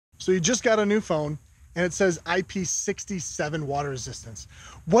So you just got a new phone and it says IP67 water resistance.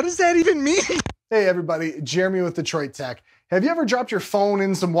 What does that even mean? Hey everybody, Jeremy with Detroit Tech. Have you ever dropped your phone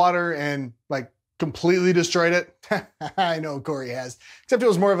in some water and like completely destroyed it? I know Corey has, except it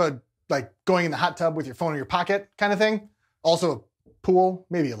was more of a like going in the hot tub with your phone in your pocket kind of thing. Also a pool,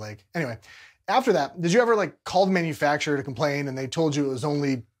 maybe a lake. Anyway, after that, did you ever like call the manufacturer to complain and they told you it was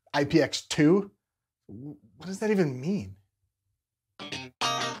only IPX2? What does that even mean?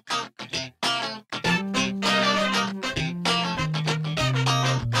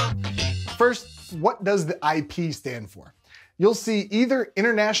 First, what does the IP stand for? You'll see either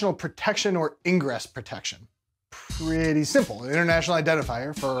international protection or ingress protection. Pretty simple, an international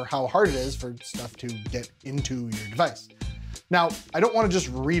identifier for how hard it is for stuff to get into your device. Now, I don't want to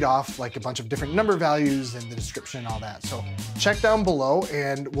just read off like a bunch of different number values and the description and all that. So check down below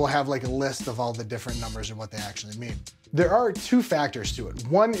and we'll have like a list of all the different numbers and what they actually mean. There are two factors to it.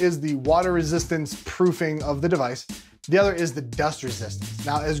 One is the water resistance proofing of the device. The other is the dust resistance.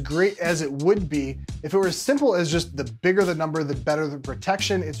 Now, as great as it would be, if it were as simple as just the bigger the number, the better the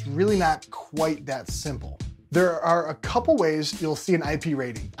protection, it's really not quite that simple. There are a couple ways you'll see an IP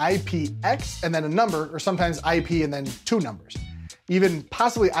rating. IPX and then a number, or sometimes IP and then two numbers. Even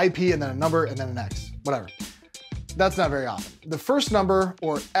possibly IP and then a number and then an X, whatever. That's not very often. The first number,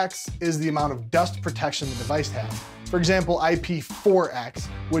 or X, is the amount of dust protection the device has. For example, IP4X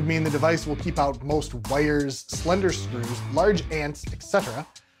would mean the device will keep out most wires, slender screws, large ants, etc.,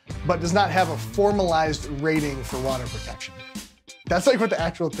 but does not have a formalized rating for water protection. That's like what the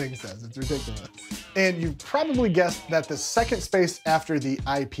actual thing says. It's ridiculous. And you've probably guessed that the second space after the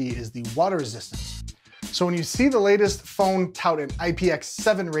IP is the water resistance. So when you see the latest phone tout an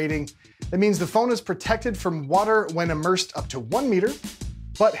IPX7 rating, that means the phone is protected from water when immersed up to 1 meter,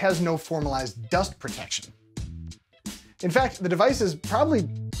 but has no formalized dust protection. In fact, the device is probably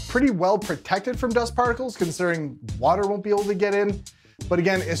pretty well protected from dust particles considering water won't be able to get in, but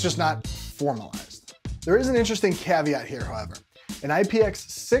again, it's just not formalized. There is an interesting caveat here, however. An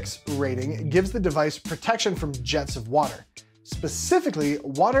IPX6 rating gives the device protection from jets of water, specifically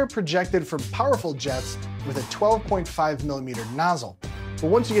water projected from powerful jets with a 12.5 millimeter nozzle.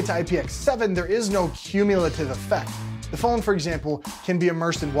 But once you get to IPX7, there is no cumulative effect. The phone, for example, can be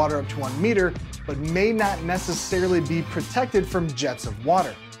immersed in water up to 1 meter, but may not necessarily be protected from jets of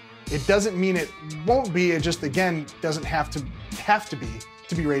water. It doesn't mean it won't be, it just, again, doesn't have to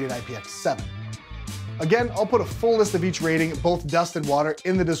be rated IPX7. Again, I'll put a full list of each rating, both dust and water,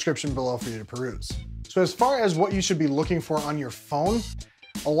 in the description below for you to peruse. So as far as what you should be looking for on your phone,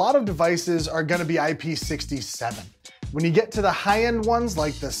 a lot of devices are gonna be IP67. When you get to the high-end ones,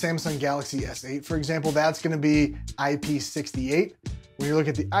 like the Samsung Galaxy S8, for example, that's gonna be IP68. When you look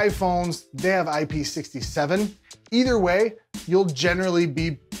at the iPhones, they have IP67. Either way, you'll generally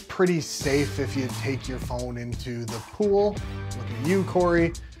be pretty safe if you take your phone into the pool, looking at you,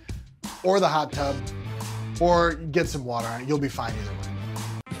 Corey, or the hot tub, or get some water on it. You'll be fine either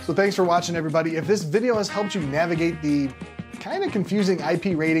way. So thanks for watching, everybody. If this video has helped you navigate the kind of confusing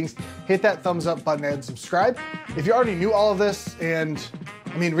IP ratings, hit that thumbs up button and subscribe. If you already knew all of this, and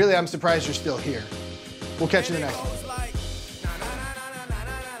I mean, really, I'm surprised you're still here. We'll catch you in the next one.